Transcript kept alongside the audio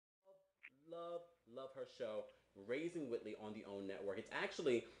Love her show, Raising Whitley, on the OWN network. It's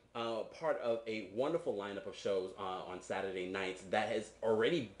actually part of a wonderful lineup of shows on Saturday nights that has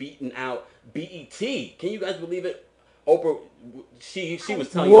already beaten out BET. Can you guys believe it? Oprah, she was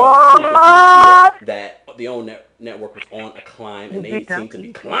telling y'all before she was here What? that the OWN network was on a climb, You and they beat seem them to be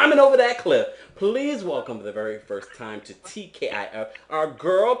people. climbing over that cliff. Please welcome for the very first time to TKIF, our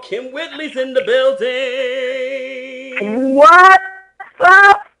girl Kym Whitley's in the building. What's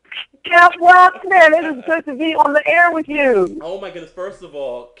up? Guess what? Man, it is good to be on the air with you. Oh my goodness! First of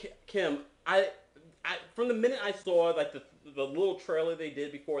all, Kym, from the minute I saw like the little trailer they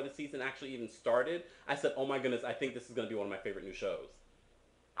did before the season actually even started, I said, "Oh my goodness! I think this is going to be one of my favorite new shows."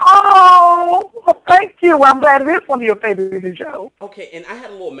 Oh, well, thank you. I'm glad it is one of your favorite shows. Okay, and I had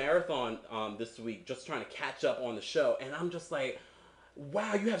a little marathon this week just trying to catch up on the show, and I'm just like,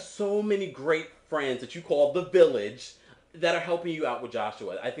 wow, you have so many great friends that you call the village that are helping you out with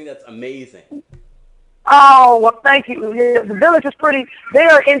Joshua. I think that's amazing. Oh, well, thank you. Yeah, the village is pretty. They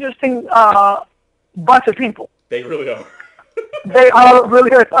are an interesting bunch of people. They really are. They are really.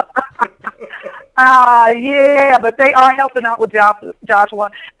 Yeah, but they are helping out with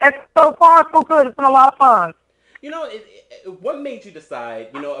Joshua, and so far so good. It's been a lot of fun. What made you decide?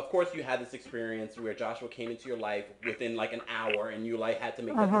 Of course, you had this experience where Joshua came into your life within like an hour, and you like had to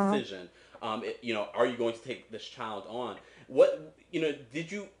make that Hmm. decision. Are you going to take this child on?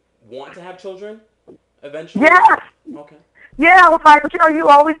 Did you want to have children eventually? Yes. Okay. Yeah, I was like, you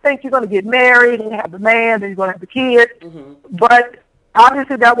always think you're going to get married and have the man, then you're going to have the kids. Mm-hmm. But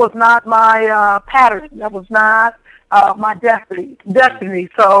obviously that was not my pattern. That was not my destiny.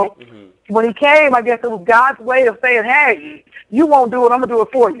 Mm-hmm. So Mm-hmm. when he came, I guess it was God's way of saying, hey, you won't do it, I'm going to do it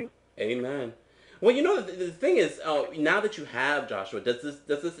for you. Amen. Well, the thing is, now that you have Joshua, does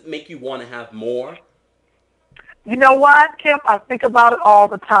this make you want to have more? You know what, Kim? I think about it all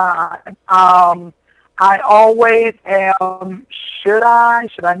the time. I always am, should I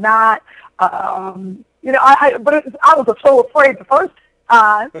not? I was so afraid the first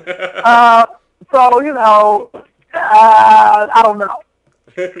time. Uh, I don't know.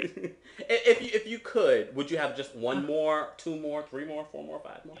 If you could, would you have just one more, two more, three more, four more,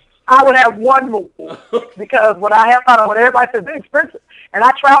 five more? I would have one more Okay. because what I have found out, what everybody says, they're expensive, and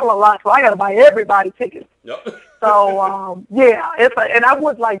I travel a lot, so I got to buy everybody tickets. Yep. So yeah, and I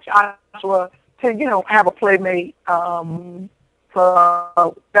would like Joshua to have a playmate. So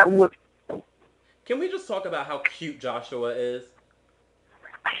that would. Can we just talk about how cute Joshua is?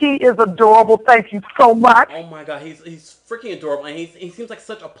 He is adorable. Thank you so much. Oh my God, he's freaking adorable, and he seems like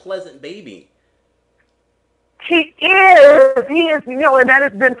such a pleasant baby. He is. He is. And that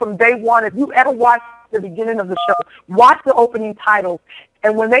has been from day one. If you ever watched the beginning of the show, watch the opening titles,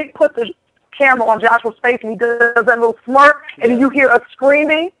 and when they put the camera on Joshua's face and he does that little smirk, and Yeah. you hear us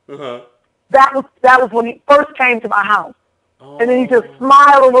screaming, Uh huh. that was when he first came to my house. And then he just Oh,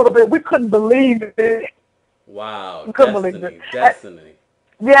 smiled a little bit. We couldn't believe it. wow, We couldn't believe it. destiny.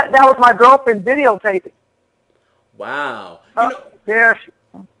 Yeah, that was my girlfriend videotaping. Wow. There she.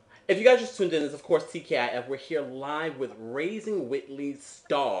 If you guys just tuned in, this is of course TKIF. We're here live with Raising Whitley's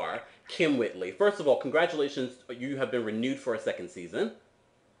star, Kym Whitley. First of all, congratulations. You have been renewed for a second season.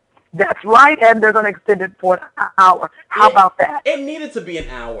 That's right, and they're going to extend it for an hour. How It, about that? it needed to be an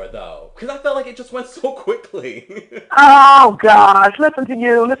hour, though, because I felt like it just went so quickly. Oh, gosh, listen to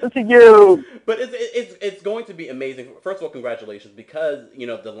you. But it's going to be amazing. First of all, congratulations, because, the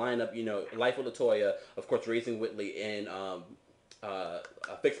lineup, Life with Latoya, of course, Raising Whitley, and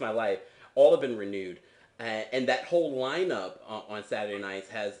Fix My Life, all have been renewed. And that whole lineup on Saturday nights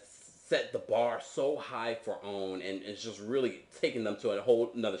has set the bar so high for OWN, and it's just really taken them to a whole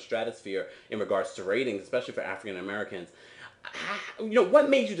another stratosphere in regards to ratings, especially for African Americans. What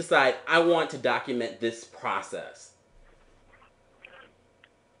made you decide I want to document this process?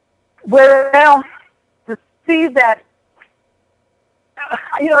 Well, to see that,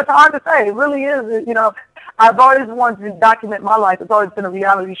 it's hard to say. It really is. I've always wanted to document my life. It's always been a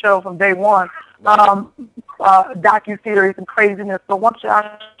reality show from day one. Right. Docu-series and craziness. So once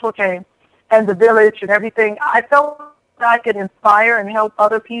Joshua came and the village and everything, I felt I could inspire and help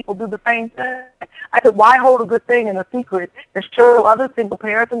other people do the same thing. I said, why hold a good thing in a secret and show other single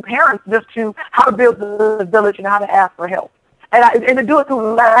parents and parents just to how to build the village and how to ask for help? And to do it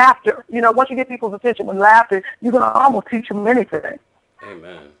through laughter. Once you get people's attention with laughter, you can almost teach them anything.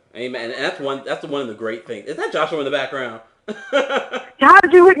 Amen. Amen. And that's one of the great things. Is that Joshua in the background? How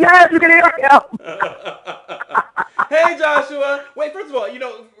did you? Yes, you can hear him. Hey, Joshua. Wait, first of all,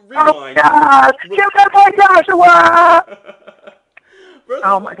 Oh rewind. gosh, give that back, Joshua. First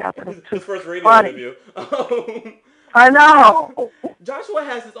Oh of my all, God, that is too his first radio funny. interview. I know. Joshua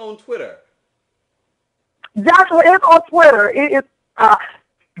has his own Twitter. Joshua is on Twitter. It is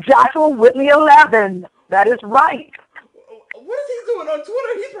Joshua Whitley 11. That is right. What is he doing on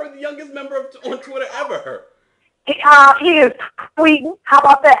Twitter? He's probably the youngest member on Twitter ever. He is tweeting. How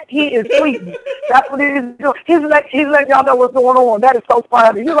about that? He is tweeting. That's what he's doing. He's letting y'all know what's going on. That is so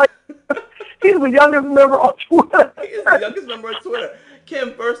funny. He's the youngest member on Twitter. He is the youngest member on Twitter.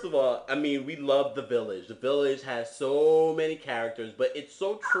 Kym, first of all, I mean, we love The Village. The Village has so many characters, but it's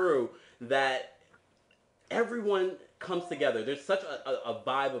so true that everyone comes together. There's such a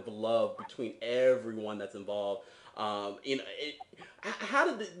vibe of love between everyone that's involved. How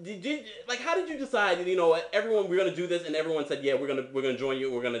did you decide? You know what, everyone, we're gonna do this, and everyone said, yeah, we're gonna join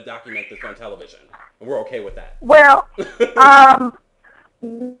you. We're gonna document this on television, and we're okay with that. Well,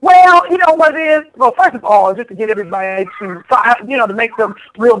 you know what it is? Well, first of all, just to get everybody to make them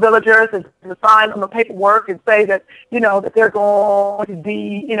real villagers and to sign on the paperwork and say that, that they're going to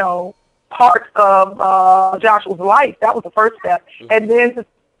be, part of Joshua's life. That was the first step. Mm-hmm. And then to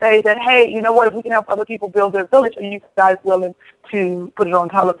say that, hey, you know what, if we can help other people build their village, are you guys willing to put it on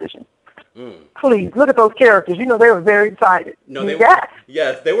television? Please, look at those characters. They were very excited. No,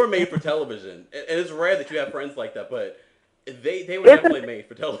 they were made for television. And it's rare that you have friends like that, but they were definitely made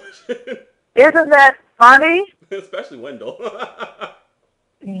for television. Isn't that funny? Especially Wendell.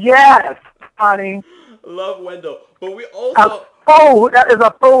 Yes, honey. Love Wendell. But we also... That is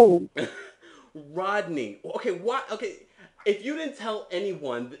a fool. Rodney. Okay, why? Okay, if you didn't tell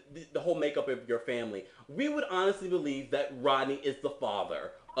anyone the whole makeup of your family, we would honestly believe that Rodney is the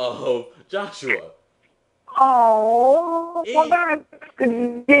father of Joshua. Oh,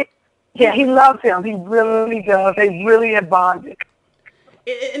 yeah, he loves him. He really does. They really have bonded.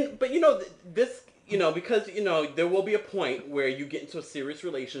 But this, because there will be a point where you get into a serious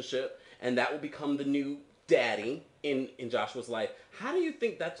relationship, and that will become the new daddy in Joshua's life. How do you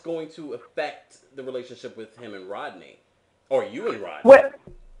think that's going to affect the relationship with him and Rodney, or you and Rodney?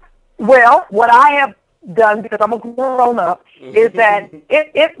 Well, what I have done, because I'm a grown up, is that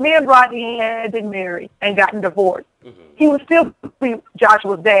if me and Rodney had been married and gotten divorced, he would still be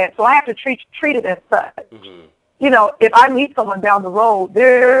Joshua's dad. So I have to treat it as such. If I meet someone down the road,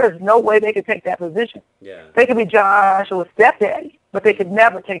 there is no way they could take that position. Yeah. They could be Joshua's stepdaddy, but they could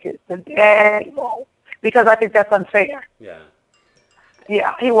never take it the daddy role, because I think that's unfair. Yeah.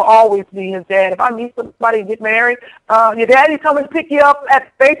 Yeah, he will always be his dad. If I meet somebody and get married, your daddy's coming to pick you up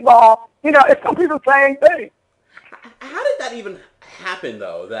at baseball. It's some people saying thing. How did that even happen,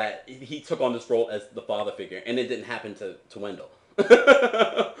 though, that he took on this role as the father figure, and it didn't happen to Wendell?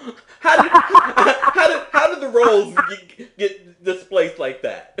 How did the roles get displaced like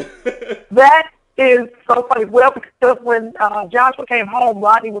that? That is so funny. Well, because when Joshua came home,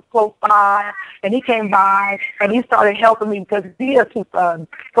 Rodney was close by, and he came by, and he started helping me because he has two sons.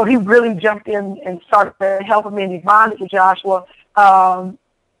 So he really jumped in and started helping me, and he bonded with Joshua.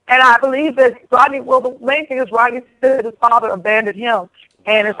 And I believe that the main thing is Rodney said his father abandoned him,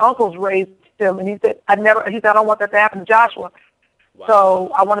 and his uncles raised him, and he said, I don't want that to happen to Joshua. Wow.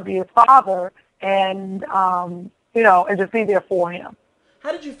 So I want to be his father, and, and just be there for him.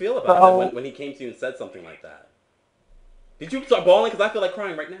 How did you feel about that when he came to you and said something like that? Did you start bawling? Because I feel like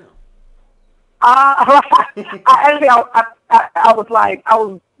crying right now. I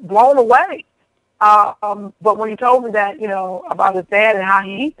was blown away. But when he told me that, about his dad and how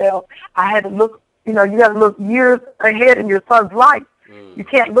he felt, I had to look, you got to look years ahead in your son's life. You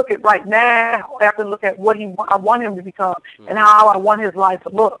can't look at right now. I have to look at what I want him to become and how I want his life to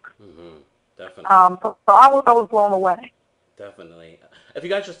look. Definitely. So I was blown away. Definitely. If you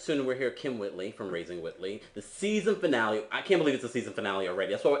guys just tuned in, we're here, Kym Whitley from Raising Whitley. The season finale. I can't believe it's the season finale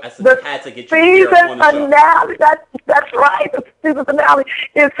already. That's why I said I had to get you here on the show. Season finale. That's right. The season finale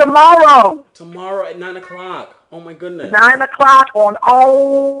is tomorrow. Tomorrow at 9 o'clock. Oh, my goodness. 9 o'clock on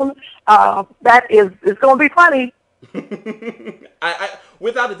OWN. It's going to be funny. I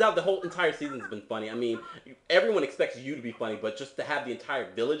without a doubt, the whole entire season's been funny. I mean, everyone expects you to be funny, but just to have the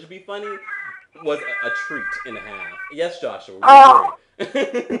entire village be funny was a treat and a half. Yes, Joshua.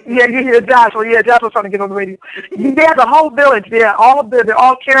 Yeah, you hear Joshua. Yeah, Joshua's trying to get on the radio. Yeah, the whole village. Yeah, they're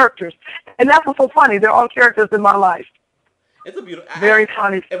all characters, and that's what's so funny. They're all characters in my life. It's a beautiful, very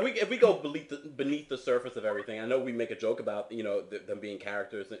funny. If we go beneath the surface of everything, I know we make a joke about them being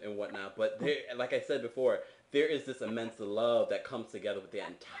characters and whatnot, but like I said before, there is this immense love that comes together with the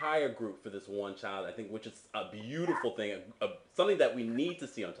entire group for this one child. I think, which is a beautiful thing, something that we need to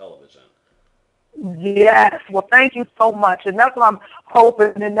see on television. Yes. Well, thank you so much. And that's what I'm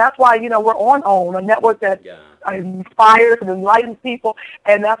hoping. And that's why, we're on OWN, a network that inspires and enlightens people.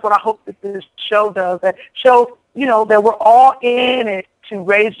 And that's what I hope that this show does. That shows, that we're all in it to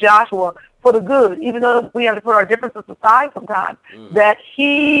raise Joshua for the good, even though we have to put our differences aside sometimes, that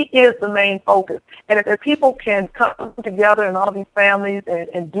he is the main focus. And if people can come together in all these families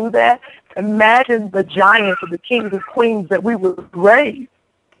and do that, imagine the giants of the kings and queens that we would raise.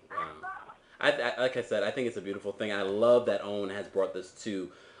 Like I said, I think it's a beautiful thing. I love that OWN has brought this to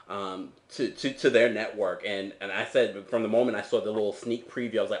their network. And I said from the moment I saw the little sneak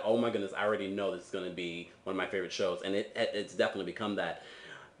preview, I was like, oh my goodness, I already know this is going to be one of my favorite shows. And it's definitely become that.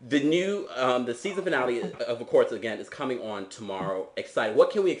 The new, the season finale, of course, again, is coming on tomorrow. Excited.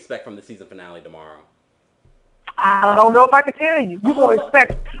 What can we expect from the season finale tomorrow? I don't know if I can tell you. You're going to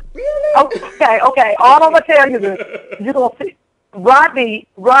expect. Really? Okay. All I'm going to tell you is you're going to see.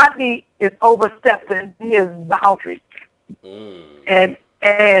 Rodney is overstepping his boundaries. And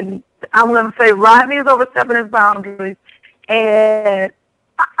I'm going to say Rodney is overstepping his boundaries. And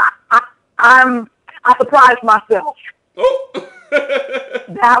I surprised myself. Oh.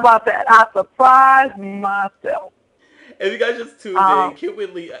 How about that? I surprised myself. If you guys just tuned in, Kym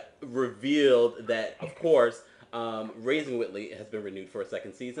Whitley revealed that, of course, Raising Whitley has been renewed for a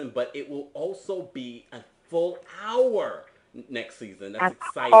second season, but it will also be a full hour next season. That's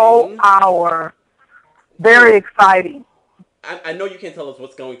exciting. Full hour. Very exciting. I know you can't tell us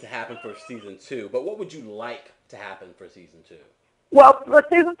what's going to happen for season 2, but what would you like to happen for season 2? Well, for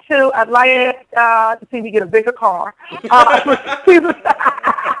season 2, I'd like to see me get a bigger car.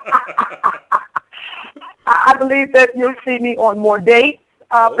 I believe that you'll see me on more dates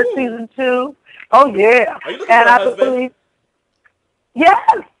for season 2. Oh, yeah. Are you looking for a husband? Yes.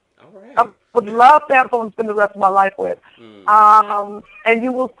 All right. I would love to have someone to spend the rest of my life with. And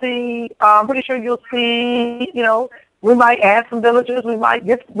you will see, I'm pretty sure you'll see, we might add some villagers. We might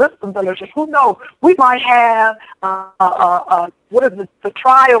get rid of some villagers. Who knows? We might have, the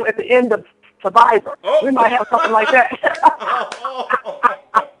trial at the end of Survivor. Oh. We might have something like that.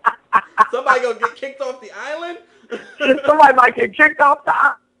 Somebody gonna get kicked off the island? Somebody might get kicked off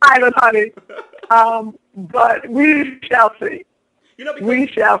the island, honey. But we shall see. We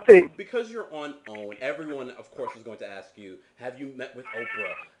shall see. Because you're on OWN, everyone, of course, is going to ask you, have you met with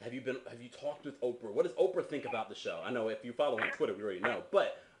Oprah? Have you talked with Oprah? What does Oprah think about the show? I know if you follow on Twitter, we already know.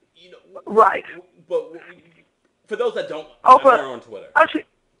 But, Right. But for those that don't, Oprah are on Twitter.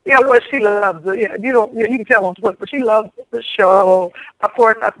 She loves it. Yeah, you can tell on Twitter, but she loves the show. Of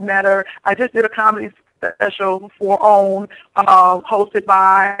course, I've met her. I just did a comedy special for OWN, hosted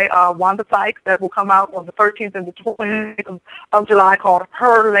by Wanda Sykes, that will come out on the 13th and the 20th of July, called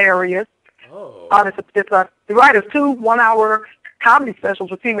Hilarious. Oh. It's 2 one-hour comedy specials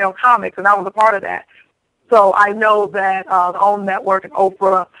with female comics, and I was a part of that. So I know that the OWN Network and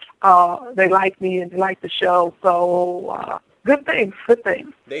Oprah, they like me and they like the show. So good things.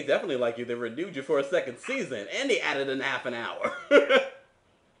 They definitely like you. They renewed you for a second season, and they added half an hour.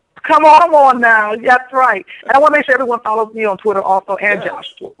 Come on now. That's right. And I want to make sure everyone follows me on Twitter also, and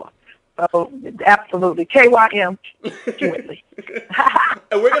Joshua. So, absolutely. KYM. Whitley.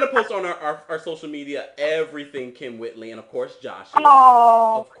 And we're going to post on our social media everything Kym Whitley, and of course Joshua.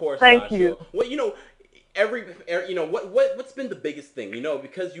 Oh, of course, thank Joshua. you. Well, what's been the biggest thing?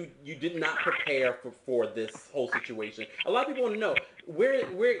 Because you did not prepare for this whole situation. A lot of people want to know where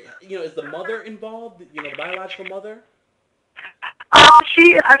is the mother involved? The biological mother.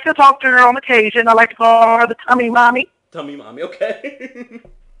 I still talk to her on occasion. I like to call her the tummy mommy. Tummy mommy, okay.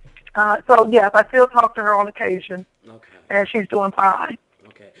 So yes, I still talk to her on occasion. Okay. And she's doing fine.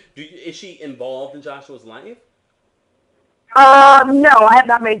 Okay. Is she involved in Joshua's life? No, I have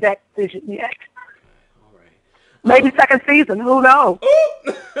not made that decision yet. All right. Maybe second season. Who knows?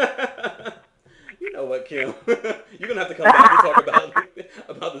 You know what, Kym? You're gonna have to come back and talk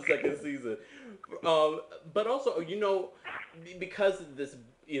about the second season. But also, because of this,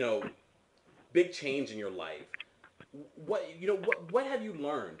 big change in your life, what have you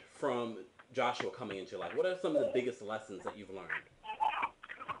learned from Joshua coming into your life? What are some of the biggest lessons that you've learned?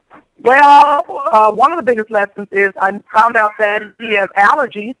 Well, one of the biggest lessons is I found out that he has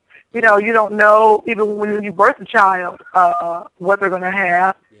allergies. You don't know, even when you birth a child, what they're going to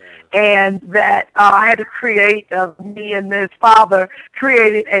have. Yeah. And that I had to create, me and his father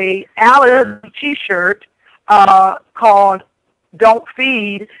created a allergy T-shirt called Don't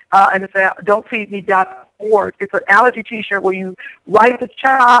Feed, and it's at don'tfeedme.org. It's an allergy T-shirt where you write the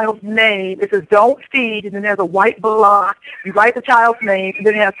child's name. It says Don't Feed, and then there's a white block. You write the child's name, and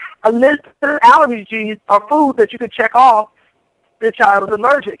then it has a list of allergies or foods that you could check off. The child is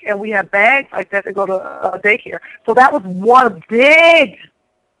allergic, and we have bags like that that go to daycare. So that was one big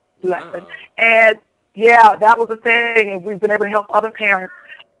lesson. Wow. And, yeah, that was the thing, and we've been able to help other parents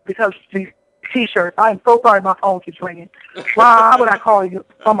because these T-shirts. I am so sorry my phone keeps ringing. Why would I call you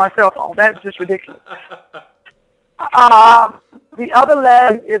on my cell phone? That's just ridiculous. The other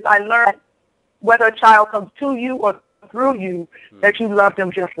leg is I learned whether a child comes to you or through you, that you love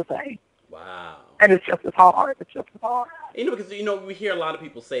them just the same. Wow. And it's just as hard. It's just as hard. Because, we hear a lot of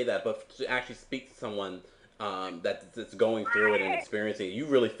people say that, but to actually speak to someone that's going through it and experiencing it, you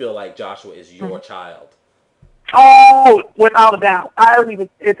really feel like Joshua is your child. Oh, without a doubt.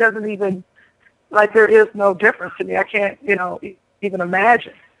 It doesn't even, like, there is no difference to me. I can't, even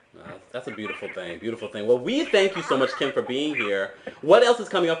imagine. That's a beautiful thing. Beautiful thing. Well, we thank you so much, Kym, for being here. What else is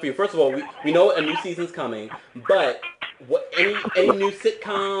coming up for you? First of all, we know a new season's coming, but any new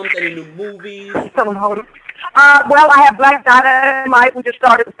sitcoms, any new movies? Well, I have Black Dynamite. We just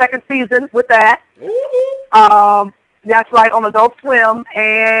started the second season with that. Ooh. That's right, on Adult Swim.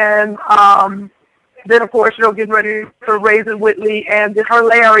 And then, of course, getting ready for Raising Whitley and the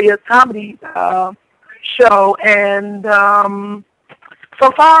hilarious comedy show. And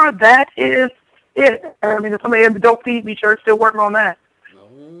so far, that is it. I mean, if somebody in the Don't Feed Me church still working on that.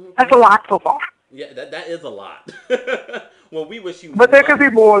 Okay. That's a lot so far. Yeah, that is a lot. Well, we wish you. But there could be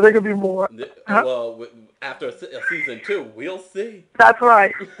more. There could be more. Well, after a season 2, we'll see. That's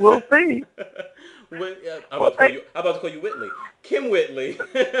right. We'll see. I'm about to call you Whitley. Kym Whitley.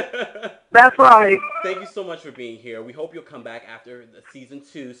 That's right. Thank you so much for being here. We hope you'll come back after the season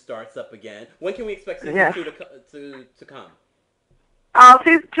 2 starts up again. When can we expect season 2 to come?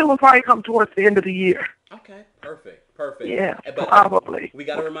 Season 2 will probably come towards the end of the year. Okay, perfect. Yeah, but probably. We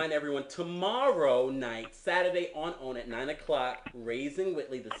got to remind everyone, tomorrow night, Saturday on at 9 o'clock, Raising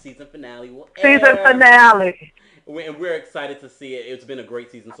Whitley, the season finale will air. Season finale. And we're excited to see it. It's been a great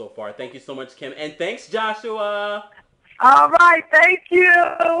season so far. Thank you so much, Kym. And thanks, Joshua. All right, thank you.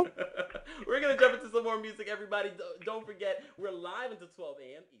 We're going to jump into some more music, everybody. Don't forget, we're live until 12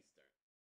 a.m. Eastern.